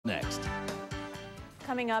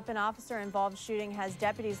Coming up, an officer-involved shooting has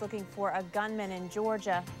deputies looking for a gunman in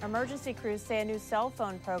Georgia. Emergency crews say a new cell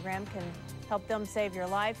phone program can help them save your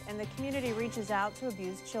life, and the community reaches out to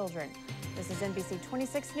abused children. This is NBC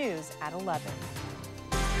 26 News at 11.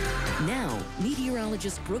 Now,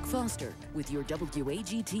 meteorologist Brooke Foster with your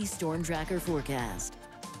WAGT Storm Tracker forecast.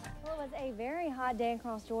 Well, it was a very hot day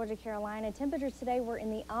across Georgia, Carolina. Temperatures today were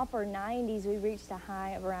in the upper 90s. We reached a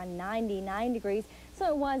high of around 99 degrees, so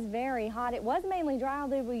it was very hot. It was mainly dry,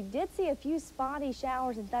 although we did see a few spotty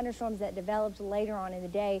showers and thunderstorms that developed later on in the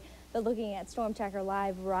day. But looking at Storm Tracker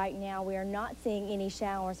Live right now, we are not seeing any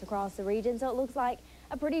showers across the region, so it looks like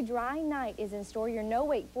a pretty dry night is in store. Your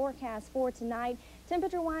no-wake forecast for tonight.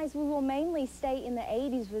 Temperature-wise, we will mainly stay in the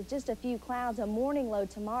 80s with just a few clouds. A morning low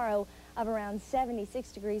tomorrow of around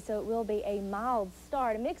 76 degrees, so it will be a mild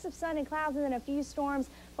start. A mix of sun and clouds and then a few storms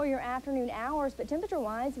for your afternoon hours, but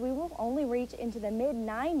temperature-wise, we will only reach into the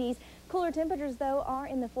mid-90s. Cooler temperatures, though, are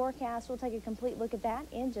in the forecast. We'll take a complete look at that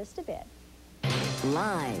in just a bit.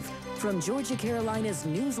 Live from Georgia, Carolina's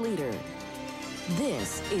news leader,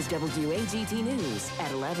 this is WAGT News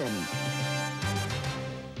at 11.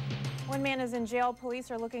 One man is in jail.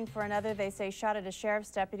 Police are looking for another, they say, shot at a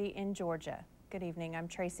sheriff's deputy in Georgia. Good evening. I'm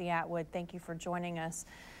Tracy Atwood. Thank you for joining us.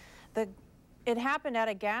 It happened at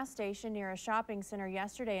a gas station near a shopping center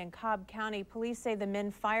yesterday in Cobb County. Police say the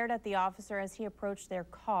men fired at the officer as he approached their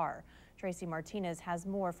car. Tracy Martinez has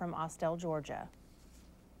more from Austell, Georgia.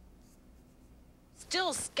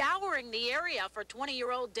 Still scouring the area for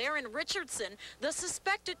 20-year-old Darren Richardson, the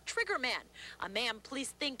suspected trigger man. A man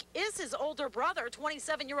police think is his older brother,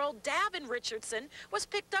 27-year-old Davin Richardson, was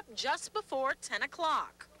picked up just before 10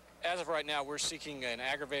 o'clock. As of right now, we're seeking an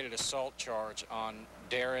aggravated assault charge on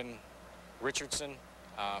Darren Richardson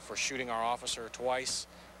for shooting our officer twice,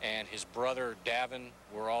 and his brother Davin.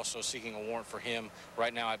 We're also seeking a warrant for him.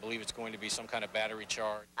 Right now, I believe it's going to be some kind of battery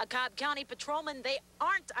charge. A Cobb County patrolman they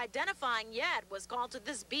aren't identifying yet was called to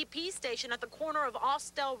this BP station at the corner of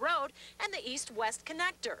Austell Road and the east-west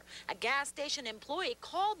connector. A gas station employee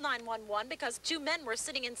called 911 because two men were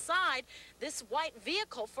sitting inside this white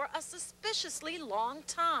vehicle for a suspiciously long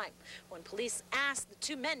time. When police asked the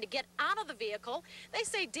two men to get out of the vehicle, they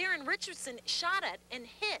say Darren Richardson shot at and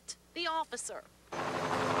hit the officer.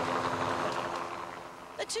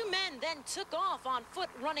 The two men then took off on foot,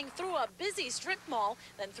 running through a busy strip mall,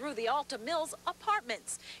 then through the Alta Mills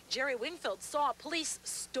apartments. Jerry Wingfield saw police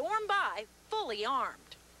storm by, fully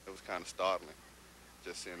armed. It was kind of startling,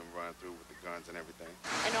 just seeing them run through with the guns and everything.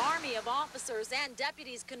 An army of officers and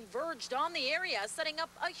deputies converged on the area, setting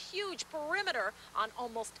up a huge perimeter on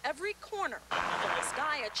almost every corner. From the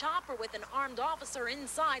sky, a chopper with an armed officer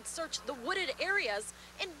inside searched the wooded areas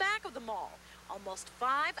in back of the mall. Almost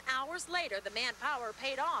 5 hours later, the manpower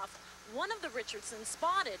paid off. One of the Richardsons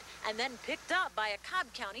spotted and then picked up by a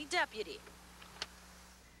Cobb County deputy.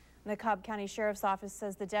 The Cobb County Sheriff's Office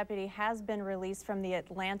says the deputy has been released from the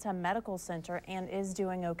Atlanta Medical Center and is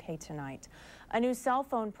doing okay tonight. A new cell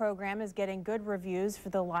phone program is getting good reviews for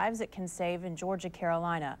the lives it can save in Georgia,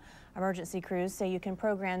 Carolina. Emergency crews say you can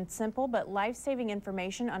program simple but life-saving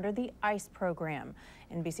information under the ICE program.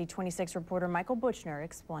 NBC 26 reporter Michael Buchner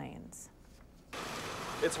explains.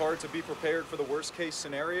 It's hard to be prepared for the worst-case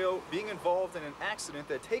scenario, being involved in an accident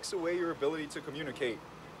that takes away your ability to communicate.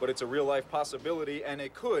 But it's a real-life possibility, and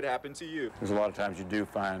it could happen to you. There's a lot of times you do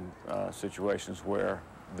find situations where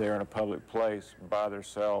they're in a public place by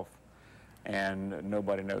themselves and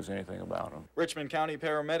nobody knows anything about them. Richmond County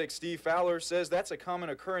paramedic Steve Fowler says that's a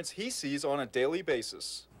common occurrence he sees on a daily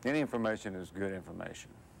basis. Any information is good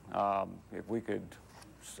information. If we could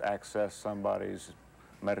access somebody's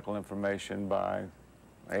medical information by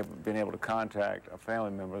being able to contact a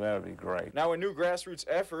family member, that would be great. Now, a new grassroots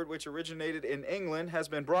effort, which originated in England, has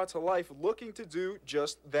been brought to life looking to do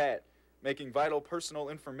just that, making vital personal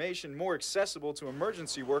information more accessible to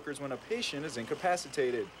emergency workers when a patient is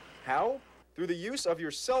incapacitated. How? Through the use of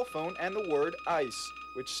your cell phone and the word ICE,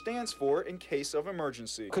 which stands for in case of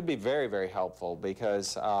emergency. Could be very, very helpful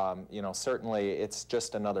because, you know, certainly it's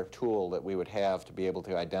just another tool that we would have to be able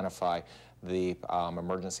to identify the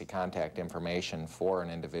emergency contact information for an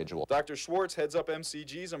individual. Dr. Schwartz heads up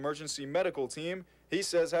MCG's emergency medical team. He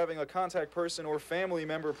says having a contact person or family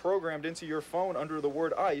member programmed into your phone under the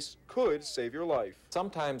word ICE could save your life.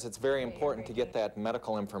 Sometimes it's very important to get that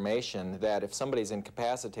medical information that if somebody's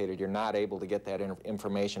incapacitated, you're not able to get that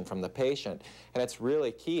information from the patient. And it's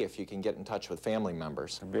really key if you can get in touch with family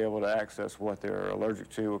members. To be able to access what they're allergic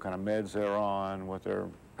to, what kind of meds they're on, what their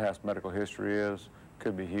past medical history is,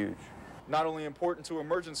 could be huge. Not only important to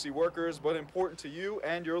emergency workers, but important to you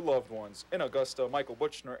and your loved ones. In Augusta, Michael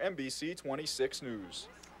Buchner, NBC 26 News.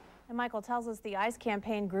 And Michael tells us the ICE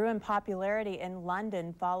campaign grew in popularity in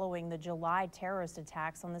London following the July terrorist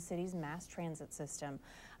attacks on the city's mass transit system.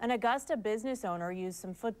 An Augusta business owner used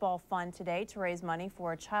some football fund today to raise money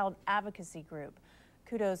for a child advocacy group.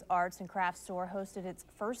 Kudos Arts and Crafts Store hosted its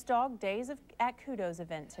first Dog Days at Kudos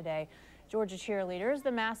event today. Georgia cheerleaders,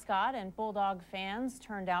 the mascot, and Bulldog fans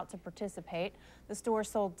turned out to participate. The store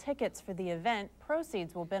sold tickets for the event.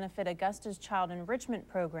 Proceeds will benefit Augusta's child enrichment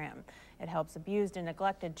program. It helps abused and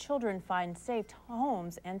neglected children find safe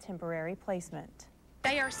homes and temporary placement.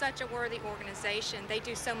 They are such a worthy organization. They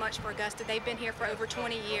do so much for Augusta. They've been here for over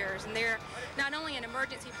 20 years, and they're not only an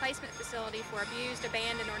emergency placement facility for abused,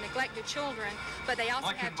 abandoned, or neglected children, but they also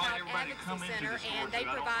have Child Advocacy Center, and they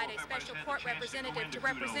provide a special court representative to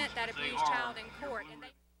represent that abused child in court.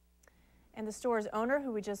 And the store's owner,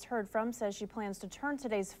 who we just heard from, says she plans to turn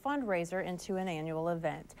today's fundraiser into an annual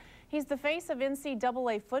event. He's the face of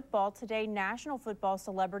NCAA football. Today, national football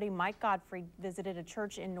celebrity Mike Gottfried visited a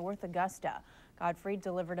church in North Augusta. Gottfried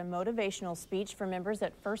delivered a motivational speech for members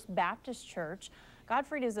at First Baptist Church.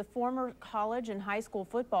 Gottfried is a former college and high school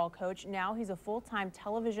football coach. Now he's a full-time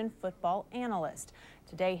television football analyst.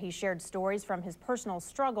 Today, he shared stories from his personal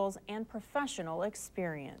struggles and professional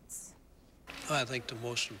experience. I think the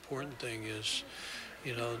most important thing is,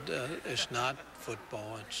 you know, it's not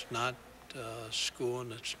football, it's not school,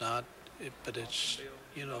 and it's not, but it's,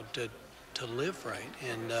 you know, to live right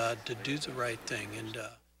and to do the right thing. And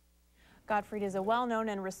Gottfried is a well-known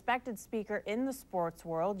and respected speaker in the sports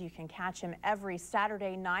world. You can catch him every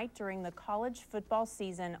Saturday night during the college football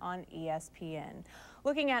season on ESPN.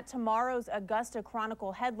 Looking at tomorrow's Augusta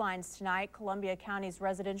Chronicle headlines tonight, Columbia County's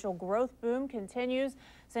residential growth boom continues.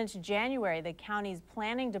 Since January, the county's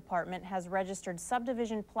planning department has registered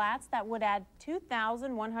subdivision plats that would add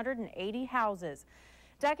 2,180 houses.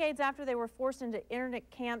 Decades after they were forced into internment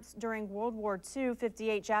camps during World War II,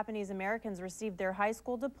 58 Japanese Americans received their high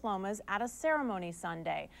school diplomas at a ceremony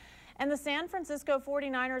Sunday. And the San Francisco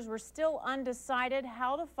 49ers were still undecided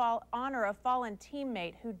how to honor a fallen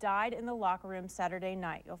teammate who died in the locker room Saturday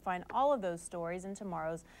night. You'll find all of those stories in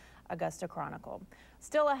tomorrow's Augusta Chronicle.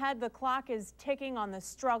 Still ahead, the clock is ticking on the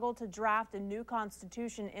struggle to draft a new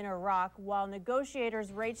constitution in Iraq. While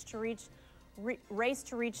negotiators race to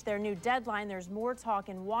reach their new deadline, there's more talk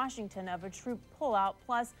in Washington of a troop pullout,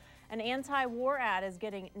 plus an anti-war ad is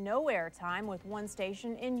getting no airtime with one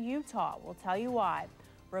station in Utah. We'll tell you why.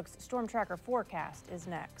 Brooks' Storm Tracker forecast is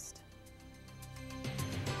next.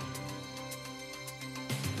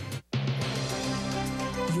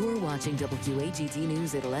 You're watching WAGT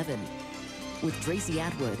News at 11 with Tracy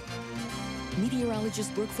Atwood,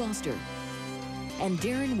 meteorologist Brooke Foster, and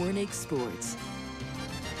Darren Wernick Sports.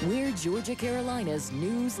 We're Georgia Carolina's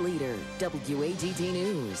news leader, WAGT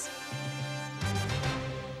News.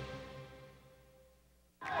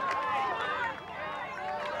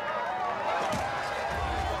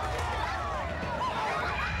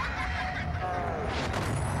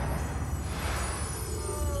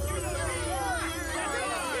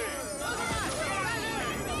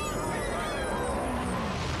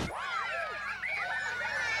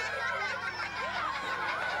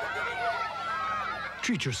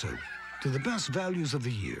 Treat yourself to the best values of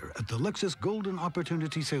the year at the Lexus Golden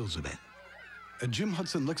Opportunity Sales Event at Jim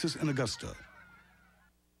Hudson Lexus in Augusta.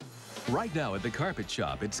 Right now at the Carpet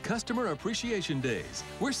Shop, it's Customer Appreciation Days.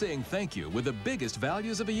 We're saying thank you with the biggest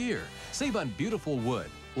values of the year. Save on beautiful wood,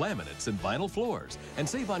 laminates, and vinyl floors, and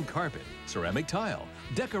save on carpet, ceramic tile,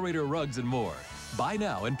 decorator rugs, and more. Buy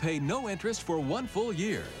now and pay no interest for 1 full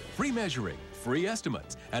year. Free measuring, free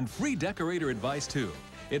estimates, and free decorator advice too.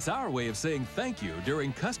 It's our way of saying thank you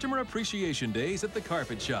during Customer Appreciation Days at the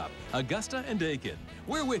Carpet Shop, Augusta and Aiken.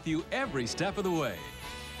 We're with you every step of the way.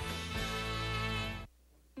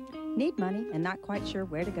 Need money and not quite sure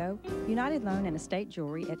where to go? United Loan and Estate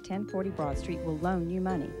Jewelry at 1040 Broad Street will loan you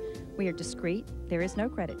money. We are discreet, there is no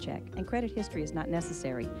credit check, and credit history is not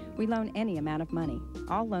necessary. We loan any amount of money.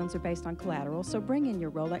 All loans are based on collateral, so bring in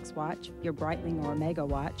your Rolex watch, your Breitling or Omega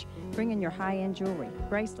watch, bring in your high-end jewelry,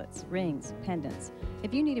 bracelets, rings, pendants.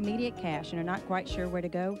 If you need immediate cash and are not quite sure where to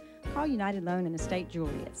go, call United Loan and Estate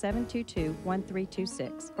Jewelry at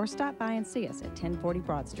 722-1326 or stop by and see us at 1040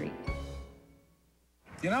 Broad Street.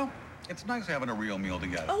 You know, it's nice having a real meal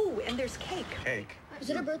together. Oh, and there's cake. Cake?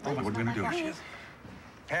 Is it her birthday? Oh, what are we going to do?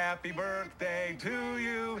 Happy birthday to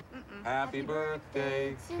you. Happy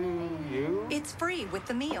birthday to you. It's free with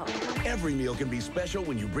the meal. Every meal can be special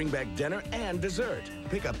when you bring back dinner and dessert.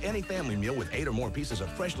 Pick up any family meal with 8 or more pieces of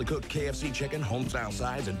freshly cooked KFC chicken, home-style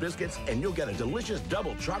sides, and biscuits, and you'll get a delicious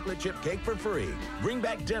double chocolate chip cake for free. Bring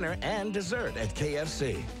back dinner and dessert at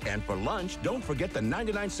KFC. And for lunch, don't forget the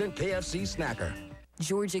 99-cent KFC snacker.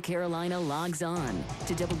 Georgia Carolina logs on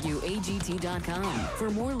to WAGT.com for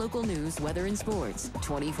more local news, weather, and sports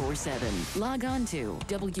 24/7. Log on to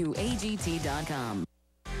WAGT.com.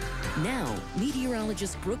 Now,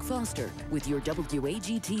 meteorologist Brooke Foster with your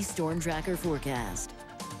WAGT Storm Tracker forecast.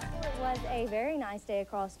 It was a very nice day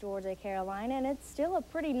across Georgia, Carolina, and it's still a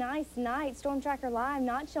pretty nice night. Storm Tracker Live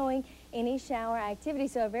not showing any shower activity,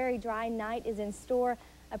 so a very dry night is in store.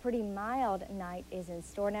 A pretty mild night is in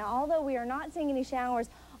store. Now, although we are not seeing any showers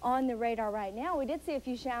on the radar right now, we did see a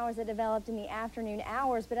few showers that developed in the afternoon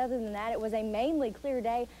hours, but other than that, it was a mainly clear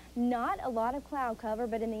day. Not a lot of cloud cover,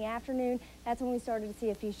 but in the afternoon, that's when we started to see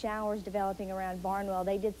a few showers developing around Barnwell.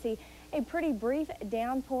 They did see a pretty brief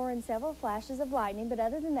downpour and several flashes of lightning, but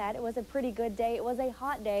other than that, it was a pretty good day. It was a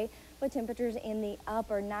hot day with temperatures in the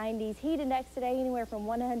upper 90s. Heat index today anywhere from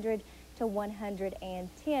 100 to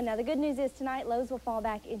 110. Now, the good news is tonight lows will fall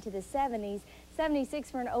back into the 70s.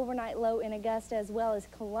 76 for an overnight low in Augusta as well as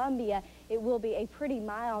Columbia. It will be a pretty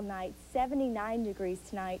mild night. 79 degrees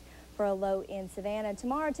tonight for a low in Savannah.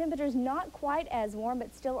 Tomorrow, temperatures not quite as warm,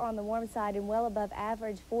 but still on the warm side and well above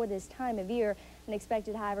average for this time of year. An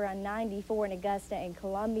expected high of around 94 in Augusta and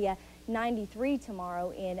Columbia. 93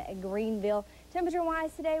 tomorrow in Greenville.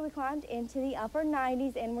 Temperature-wise today, we climbed into the upper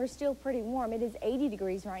 90s, and we're still pretty warm. It is 80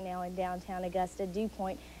 degrees right now in downtown Augusta. Dew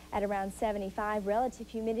point at around 75. Relative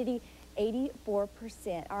humidity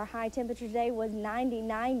 84%. Our high temperature today was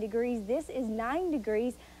 99 degrees. This is 9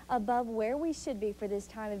 degrees above where we should be for this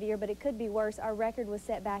time of year, but it could be worse. Our record was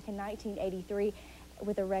set back in 1983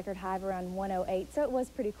 with a record high of around 108, so it was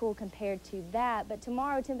pretty cool compared to that. But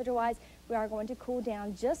tomorrow, temperature-wise, we are going to cool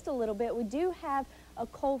down just a little bit. We do have a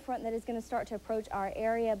cold front that is going to start to approach our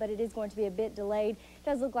area, but it is going to be a bit delayed. It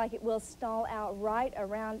does look like it will stall out right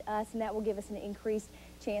around us, and that will give us an increased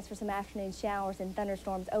chance for some afternoon showers and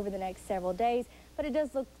thunderstorms over the next several days. But it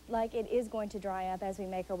does look like it is going to dry up as we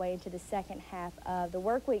make our way into the second half of the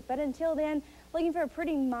work week. But until then, looking for a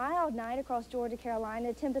pretty mild night across Georgia,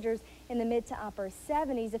 Carolina. Temperatures in the mid to upper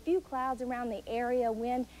 70s. A few clouds around the area.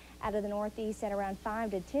 Wind out of the northeast at around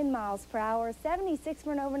 5 to 10 miles per hour. 76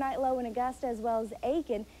 for an overnight low in Augusta as well as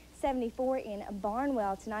Aiken. 74 in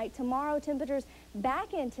Barnwell tonight. Tomorrow, temperatures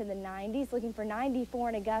back into the 90s. Looking for 94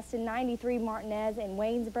 in Augusta, 93 Martinez and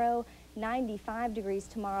Waynesboro, 95 degrees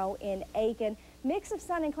tomorrow in Aiken. Mix of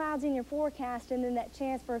sun and clouds in your forecast, and then that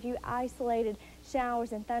chance for a few isolated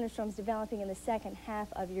showers and thunderstorms developing in the second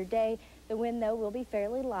half of your day. The wind, though, will be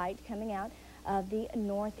fairly light coming out of the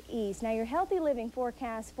northeast. Now, your healthy living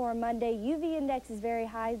forecast for Monday, UV index is very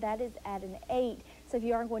high. That is at an 8. So if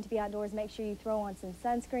you are going to be outdoors, make sure you throw on some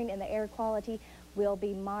sunscreen, and the air quality will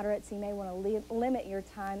be moderate, so you may want to limit your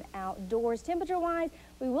time outdoors. Temperature-wise,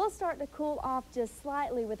 we will start to cool off just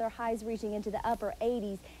slightly with our highs reaching into the upper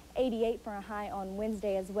 80s. 88 for a high on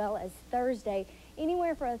Wednesday as well as Thursday.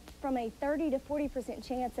 Anywhere from a 30 to 40%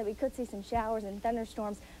 chance that we could see some showers and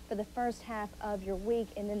thunderstorms for the first half of your week,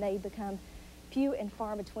 and then they become few and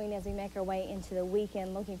far between as we make our way into the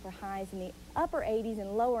weekend, looking for highs in the upper 80s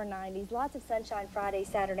and lower 90s. Lots of sunshine Friday,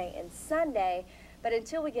 Saturday, and Sunday. But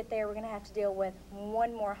until we get there, we're going to have to deal with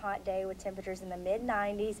one more hot day with temperatures in the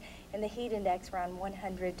mid-90s and the heat index around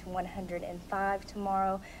 100 to 105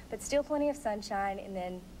 tomorrow. But still plenty of sunshine, and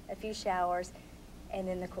then a few showers, and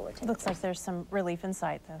then the cooler temperatures. Looks like there's some relief in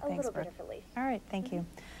sight, though. Thanks, little bit of relief. All right, thank you.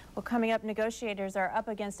 Well, coming up, negotiators are up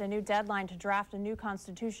against a new deadline to draft a new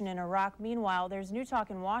constitution in Iraq. Meanwhile, there's new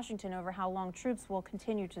talk in Washington over how long troops will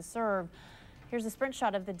continue to serve. Here's a sprint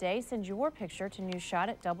shot of the day. Send your picture to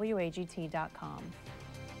newsshot@WAGT.com.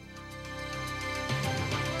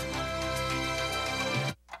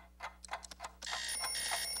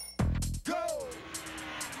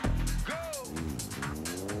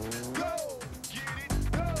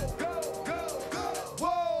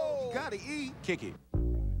 Kick it.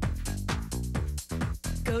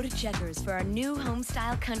 Go to Checkers for our new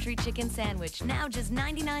home-style country chicken sandwich, now just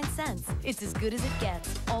 99 cents. It's as good as it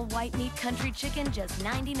gets. All white meat country chicken, just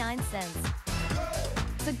 99 cents.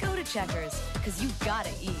 So go to Checkers, because you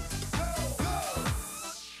gotta eat.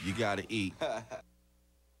 You gotta eat.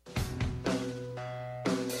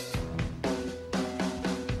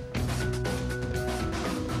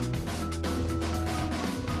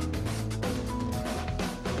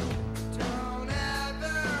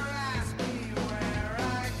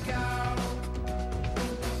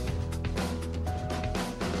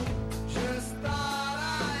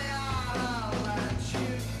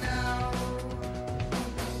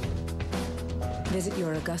 Visit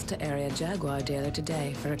your Augusta area Jaguar dealer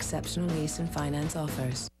today for exceptional lease and finance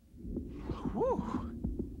offers. Whew.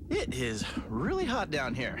 It is really hot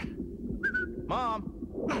down here. Mom!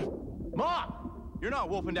 Mom! You're not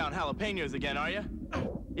wolfing down jalapenos again, are you?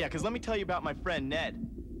 Yeah, because let me tell you about my friend Ned.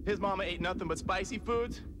 His mama ate nothing but spicy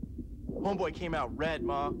foods. Homeboy came out red,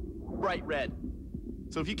 Ma. Bright red.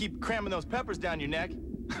 So if you keep cramming those peppers down your neck,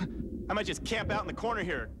 I might just camp out in the corner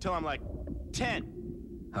here till I'm like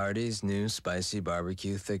 10. Hardee's new spicy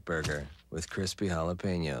barbecue thick burger with crispy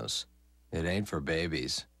jalapenos. It ain't for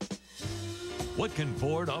babies. What can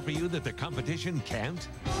Ford offer you that the competition can't?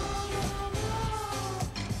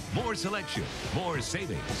 More selection, more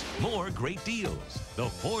savings, more great deals. The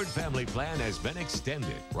Ford family plan has been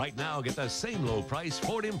extended. Right now, get the same low price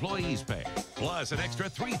Ford employees pay. Plus an extra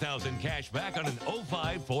 $3,000 cash back on an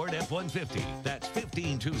 05 Ford F-150. That's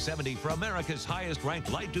 $15,270 for America's highest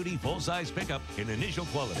ranked light-duty full-size pickup in initial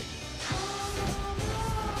quality.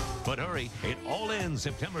 But hurry, it all ends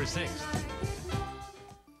September 6th.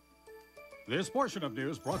 This portion of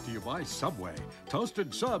news brought to you by Subway.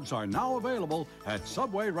 Toasted subs are now available at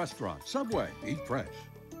Subway restaurants. Subway, eat fresh.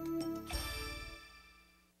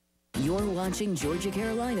 You're watching Georgia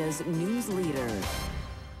Carolina's news leader.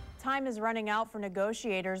 Time is running out for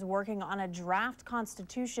negotiators working on a draft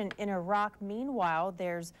constitution in Iraq. Meanwhile,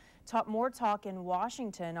 there's more talk in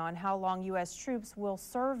Washington on how long U.S. troops will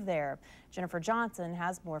serve there. Jennifer Johnson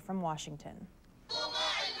has more from Washington.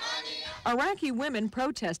 Iraqi women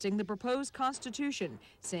protesting the proposed constitution,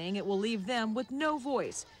 saying it will leave them with no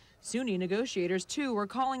voice. Sunni negotiators, too, are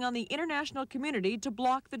calling on the international community to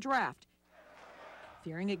block the draft,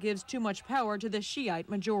 fearing it gives too much power to the Shiite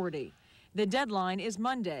majority. The deadline is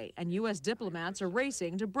Monday, and U.S. diplomats are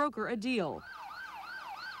racing to broker a deal.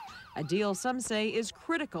 A deal some say is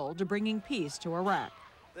critical to bringing peace to Iraq.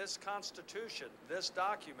 This constitution, this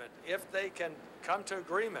document, if they can come to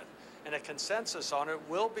agreement and a consensus on it,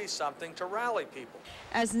 will be something to rally people.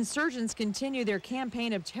 As insurgents continue their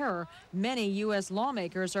campaign of terror, many U.S.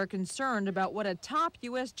 lawmakers are concerned about what a top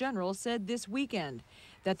U.S. general said this weekend,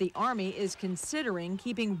 that the Army is considering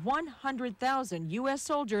keeping 100,000 U.S.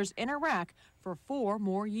 soldiers in Iraq for 4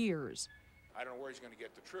 more years. I don't know where he's going to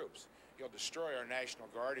get the troops. He'll destroy our National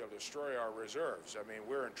Guard, he'll destroy our reserves. I mean,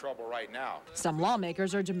 we're in trouble right now. Some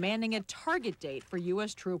lawmakers are demanding a target date for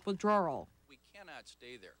U.S. troop withdrawal. We cannot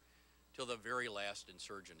stay there till the very last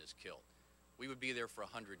insurgent is killed. We would be there for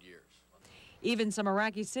 100 years. Even some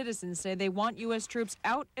Iraqi citizens say they want U.S. troops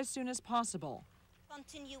out as soon as possible.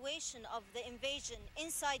 Continuation of the invasion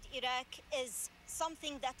inside Iraq is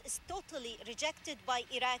something that is totally rejected by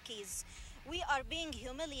Iraqis. We are being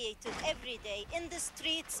humiliated every day in the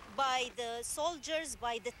streets by the soldiers,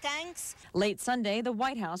 by the tanks. Late Sunday, the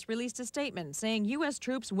White House released a statement saying U.S.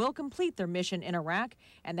 troops will complete their mission in Iraq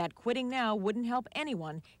and that quitting now wouldn't help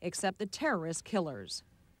anyone except the terrorist killers.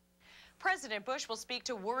 President Bush will speak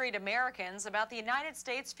to worried Americans about the United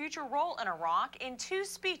States' future role in Iraq in 2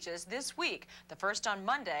 speeches this week, the first on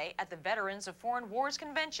Monday at the Veterans of Foreign Wars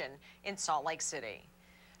Convention in Salt Lake City.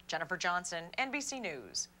 Jennifer Johnson, NBC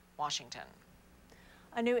News, Washington.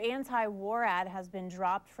 A new anti-war ad has been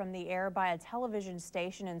dropped from the air by a television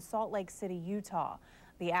station in Salt Lake City, Utah.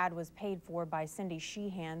 The ad was paid for by Cindy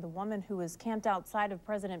Sheehan, the woman who was camped outside of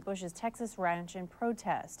President Bush's Texas ranch in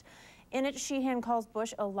protest. In it, Sheehan calls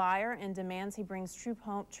Bush a liar and demands he brings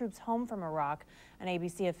troops home from Iraq. An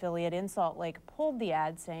ABC affiliate in Salt Lake pulled the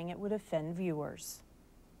ad, saying it would offend viewers.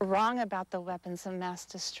 Wrong about the weapons of mass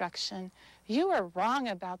destruction. You are wrong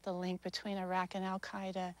about the link between Iraq and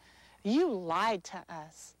al-Qaeda. You lied to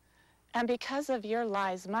us. And because of your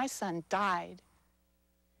lies, my son died.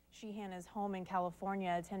 Sheehan is home in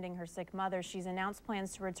California attending her sick mother. She's announced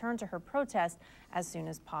plans to return to her protest as soon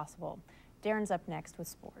as possible. Darren's up next with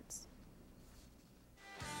sports.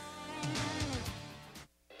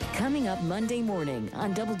 Coming up Monday morning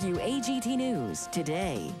on WAGT News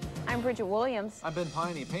Today. I'm Bridget Williams. I'm Ben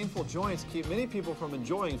Piney. Painful joints keep many people from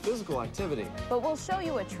enjoying physical activity. But we'll show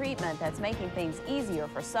you a treatment that's making things easier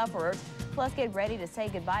for sufferers. Plus, get ready to say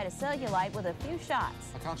goodbye to cellulite with a few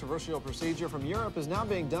shots. A controversial procedure from Europe is now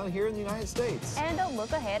being done here in the United States. And a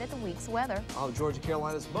look ahead at the week's weather. I'll have Georgia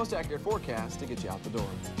Carolina's most accurate forecast to get you out the door.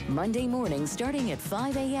 Monday morning starting at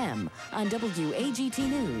 5 a.m. on WAGT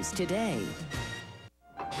News Today.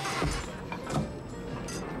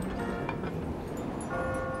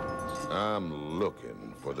 I'm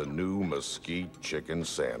looking for the new mesquite chicken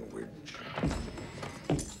sandwich.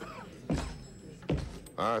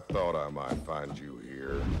 I thought I might find you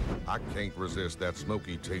here. I can't resist that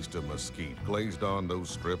smoky taste of mesquite glazed on those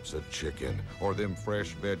strips of chicken, or them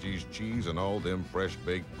fresh veggies, cheese, and all them fresh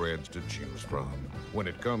baked breads to choose from. When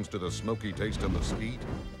it comes to the smoky taste of mesquite,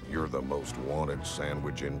 you're the most wanted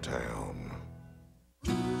sandwich in town.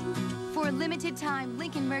 For For a limited time,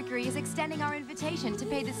 Lincoln Mercury is extending our invitation to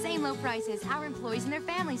pay the same low prices our employees and their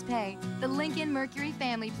families pay. The Lincoln Mercury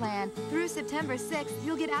Family Plan. Through September 6th,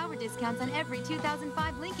 you'll get our discounts on every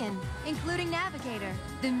 2005 Lincoln, including Navigator,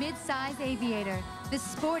 the mid-size Aviator, the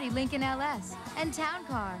sporty Lincoln LS, and Town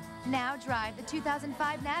Car. Now drive the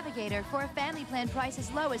 2005 Navigator for a family plan price as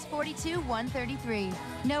low as $42,133.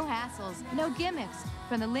 No hassles, no gimmicks.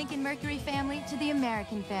 From the Lincoln Mercury family to the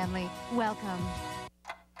American family, welcome.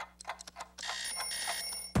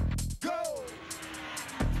 Go!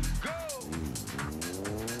 Go!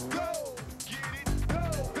 Go! Get it! Go!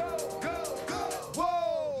 Go! Go! Go!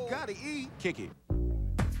 Whoa! You gotta eat. Kick it.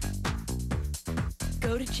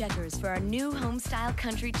 Go to Checkers for our new home-style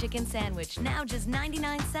country chicken sandwich, now just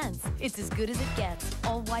 99 cents. It's as good as it gets.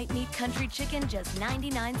 All white meat country chicken, just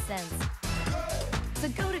 99 cents. So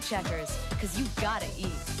go to Checkers, because you gotta eat.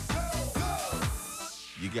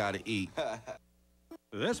 You gotta eat.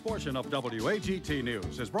 This portion of WAGT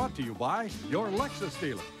News is brought to you by your Lexus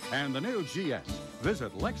dealer and the new GS.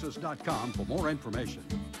 Visit Lexus.com for more information.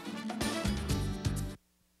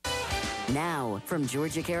 Now, from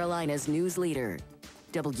Georgia, Carolina's news leader,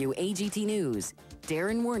 WAGT News,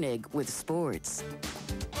 Darren Wernig with sports.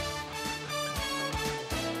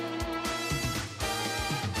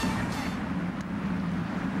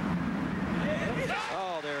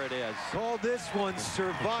 Oh, there it is. Call this one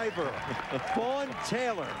Survivor. Vaughn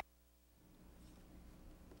Taylor.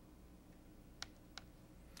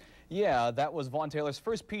 Yeah, that was Vaughn Taylor's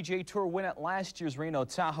first PGA Tour win at last year's Reno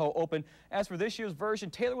Tahoe Open. As for this year's version,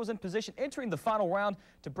 Taylor was in position entering the final round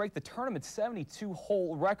to break the tournament's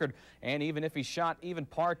 72-hole record. And even if he shot even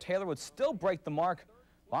par, Taylor would still break the mark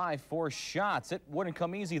by 4 shots. It wouldn't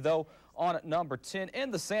come easy, though, on number 10 in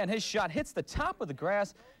the sand. His shot hits the top of the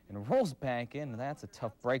grass and rolls back in. That's a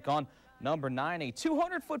tough break on number 9. A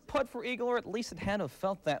 200-foot putt for eagle, or at least it had to have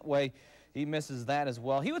felt that way. He misses that as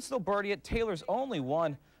well. He would still birdie it. Taylor's only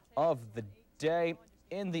one of the day.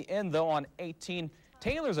 In the end, though, on 18,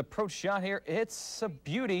 Taylor's approach shot here, it's a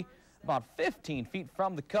beauty, about 15 feet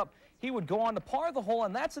from the cup. He would go on to par the hole,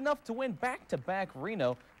 and that's enough to win back-to-back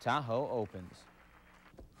Reno Tahoe Opens.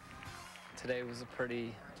 Today was a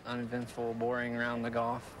pretty uneventful, boring round of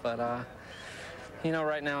golf, but you know,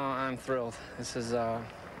 right now I'm thrilled. This is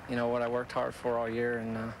you know, what I worked hard for all year,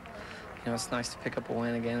 and you know, it's nice to pick up a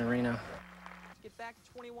win again in Reno. Get back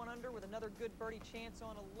to 21 under with another good birdie chance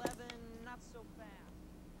on 11. Not so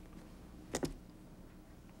fast.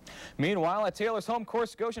 Meanwhile, at Taylor's home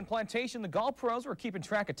course, Goshen Plantation, the golf pros were keeping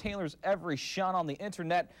track of Taylor's every shot on the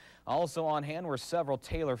internet. Also on hand were several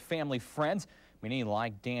Taylor family friends. Many,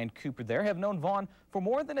 like Dan Cooper there, have known Vaughn for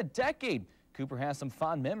more than a decade. Cooper has some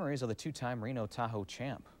fond memories of the two-time Reno Tahoe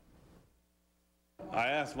champ. I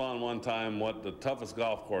asked Vaughn one time what the toughest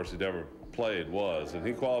golf course he'd ever played was, and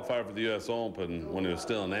he qualified for the U.S. Open when he was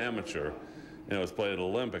still an amateur, and it was played at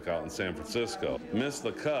Olympic out in San Francisco. Missed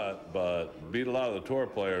the cut, but beat a lot of the tour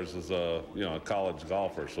players as a, you know, a college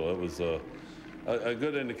golfer, so it was a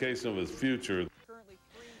good indication of his future.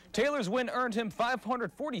 Taylor's win earned him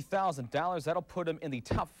 $540,000. That'll put him in the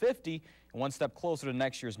top 50 and one step closer to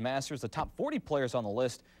next year's Masters. The top 40 players on the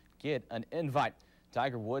list get an invite.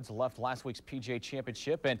 Tiger Woods left last week's PGA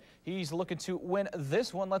Championship, and he's looking to win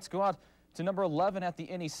this one. Let's go out to number 11 at the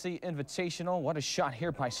NEC Invitational. What a shot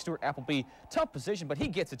here by Stuart Appleby. Tough position, but he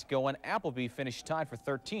gets it going. Appleby finished tied for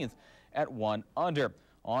 13th at 1 under.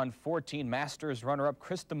 On 14, Masters runner-up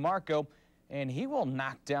Chris DeMarco, and he will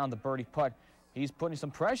knock down the birdie putt. He's putting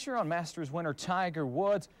some pressure on Masters winner Tiger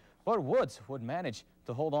Woods, but Woods would manage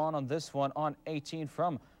to hold on this one on 18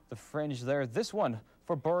 from the fringe there. This one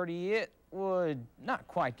for birdie, it would not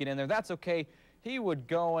quite get in there. That's okay. He would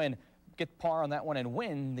go and get par on that one and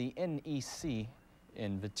win the NEC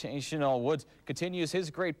Invitational. Woods continues his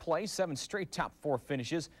great play, 7 straight top 4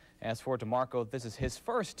 finishes. As for DeMarco, this is his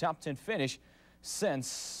first top 10 finish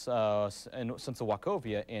since the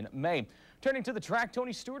Wachovia in May. Turning to the track,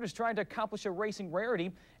 Tony Stewart is trying to accomplish a racing rarity,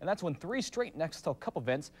 and that's won 3 straight Nextel Cup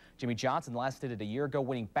events. Jimmy Johnson last did it a year ago,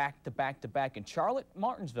 winning back-to-back in Charlotte,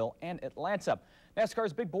 Martinsville, and Atlanta.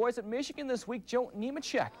 NASCAR's big boys at Michigan this week, Joe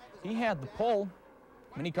Nemechek, he had the pole.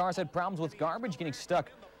 Many cars had problems with garbage getting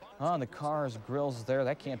stuck on the car's grills there.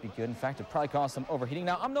 That can't be good. In fact, it probably caused some overheating.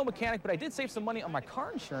 Now, I'm no mechanic, but I did save some money on my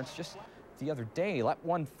car insurance just the other day. Lap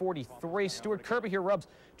 143. Stuart Kirby here rubs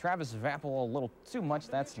Travis Vappel a little too much.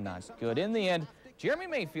 That's not good. In the end, Jeremy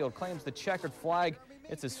Mayfield claims the checkered flag.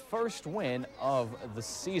 It's his first win of the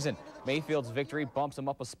season. Mayfield's victory bumps him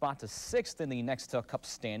up a spot to 6th in the Nextel Cup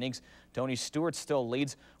standings. Tony Stewart still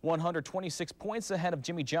leads 126 points ahead of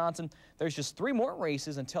Jimmy Johnson. There's just 3 more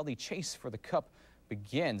races until the chase for the Cup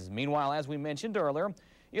begins. Meanwhile, as we mentioned earlier,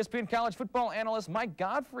 ESPN college football analyst Mike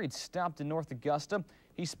Gottfried stopped in North Augusta.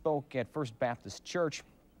 He spoke at First Baptist Church.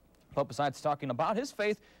 But besides talking about his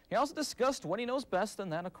faith, he also discussed what he knows best, and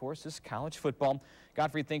that, of course, is college football.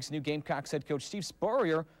 Gottfried thinks new Gamecocks head coach Steve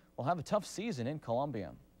Spurrier will have a tough season in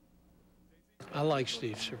Columbia. I like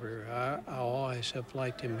Steve Spurrier. I always have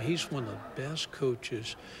liked him. He's one of the best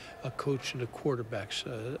coaches, coaching the quarterbacks.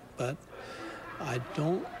 But I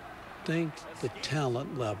don't think the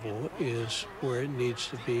talent level is where it needs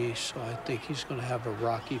to be, so I think he's going to have a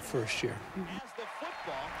rocky first year.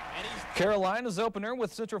 Carolina's opener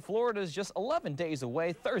with Central Florida is just 11 days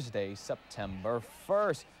away, Thursday, September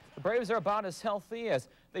 1st. The Braves are about as healthy as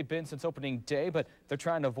they've been since opening day, but they're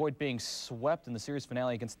trying to avoid being swept in the series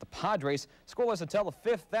finale against the Padres. Scoreless until the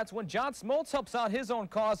 5th. That's when John Smoltz helps out his own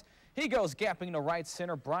cause. He goes gapping to right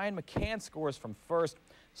center. Brian McCann scores from first.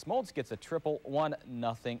 Smoltz gets a triple,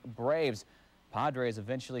 1-0 Braves. Padres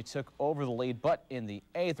eventually took over the lead, but in the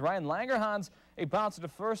 8th, Ryan Langerhans, a bounce to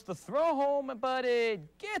first, the throw home, but it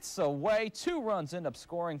gets away. 2 runs end up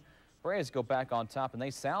scoring. Braves go back on top, and they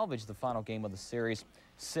salvage the final game of the series,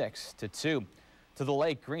 6-2. To the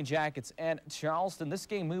Lake, Green Jackets and Charleston. This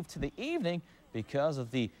game moved to the evening because of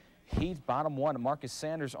the heat. Bottom one, Marcus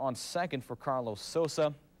Sanders on second for Carlos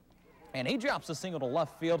Sosa, and he drops a single to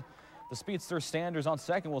left field. The speedster Sanders on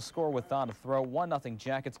second will score without a throw, 1-0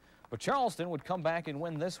 Jackets. But Charleston would come back and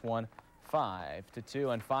win this one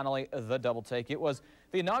 5-2. And finally, the double take. It was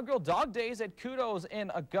the inaugural Dog Days at Kudos in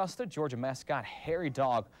Augusta. Georgia mascot Harry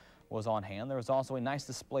Dog was on hand. There was also a nice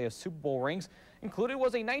display of Super Bowl rings. Included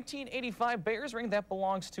was a 1985 Bears ring that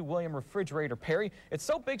belongs to William Refrigerator Perry. It's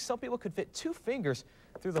so big, some people could fit 2 fingers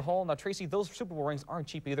through the hole. Now, Tracy, those Super Bowl rings aren't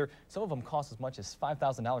cheap either. Some of them cost as much as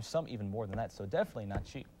 $5,000, some even more than that, so definitely not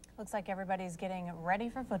cheap. Looks like everybody's getting ready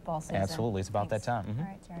for football season. Absolutely. It's about that time. All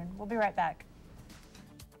right, Taryn. We'll be right back.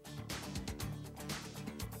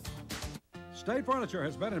 State Furniture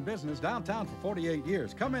has been in business downtown for 48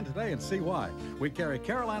 years. Come in today and see why. We carry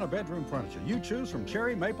Carolina bedroom furniture. You choose from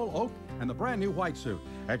cherry, maple, oak, and the brand new white suit.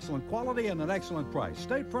 Excellent quality and an excellent price.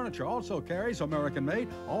 State Furniture also carries American-made,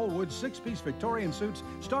 all-wood 6-piece Victorian suits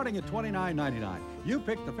starting at $29.99. You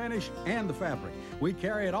pick the finish and the fabric. We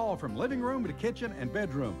carry it all from living room to kitchen and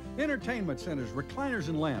bedroom, entertainment centers, recliners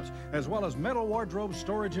and lamps, as well as metal wardrobes,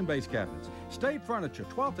 storage, and base cabinets. State Furniture,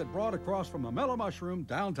 12th at Broad across from the Mellow Mushroom,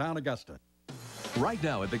 downtown Augusta. Right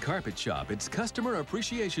now at the Carpet Shop, it's Customer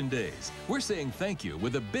Appreciation Days. We're saying thank you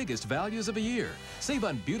with the biggest values of the year. Save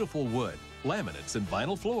on beautiful wood, laminates, and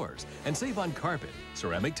vinyl floors. And save on carpet,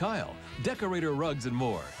 ceramic tile, decorator rugs, and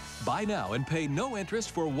more. Buy now and pay no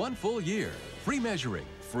interest for 1 full year. Free measuring,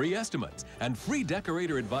 free estimates, and free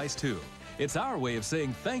decorator advice, too. It's our way of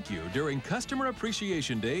saying thank you during Customer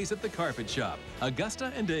Appreciation Days at the Carpet Shop,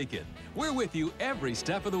 Augusta and Aiken. We're with you every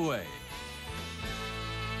step of the way.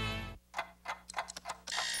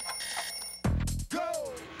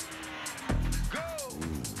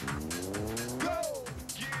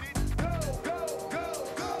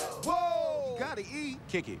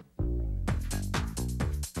 Kick it.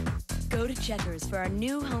 Go to Checkers for our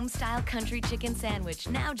new home-style country chicken sandwich,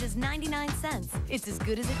 now just 99 cents. It's as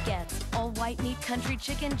good as it gets. All white meat country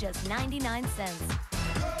chicken, just 99 cents.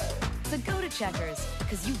 So go to Checkers,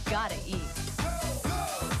 because you gotta eat.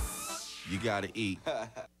 You gotta eat.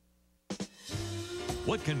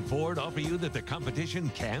 What can Ford offer you that the competition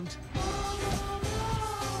can't?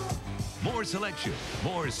 More selection,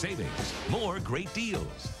 more savings, more great deals.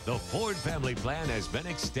 The Ford Family Plan has been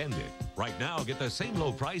extended. Right now, get the same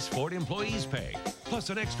low price Ford employees pay,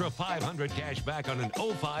 plus an extra $500 cash back on an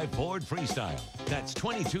 05 Ford Freestyle. That's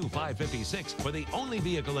 $22,556 for the only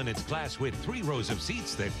vehicle in its class with 3 rows of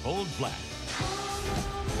seats that fold flat.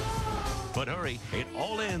 But hurry, it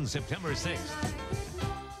all ends September 6th.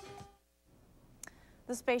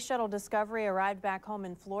 The Space Shuttle Discovery arrived back home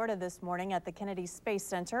in Florida this morning at the Kennedy Space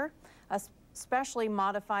Center. A specially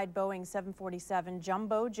modified Boeing 747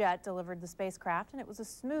 jumbo jet delivered the spacecraft, and it was a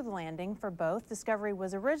smooth landing for both. Discovery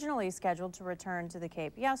was originally scheduled to return to the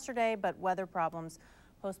Cape yesterday, but weather problems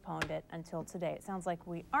postponed it until today. It sounds like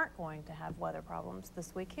we aren't going to have weather problems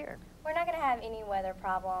this week here. We're not going to have any weather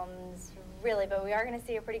problems, really, but we are going to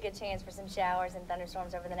see a pretty good chance for some showers and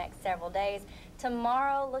thunderstorms over the next several days.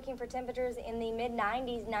 Tomorrow, looking for temperatures in the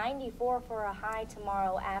mid-90s, 94 for a high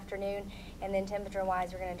tomorrow afternoon, and then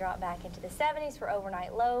temperature-wise, we're going to drop back into the 70s for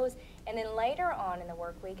overnight lows, and then later on in the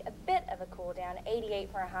work week, a bit of a cool down,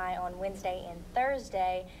 88 for a high on Wednesday and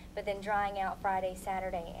Thursday, but then drying out Friday,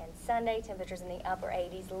 Saturday, and Sunday. Temperatures in the upper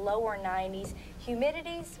 80s, lower 90s.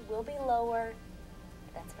 Humidities will be lower.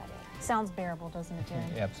 That's about it. Sounds bearable, doesn't it,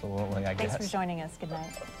 Darren? Absolutely, I guess. Thanks for joining us. Good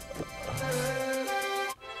night.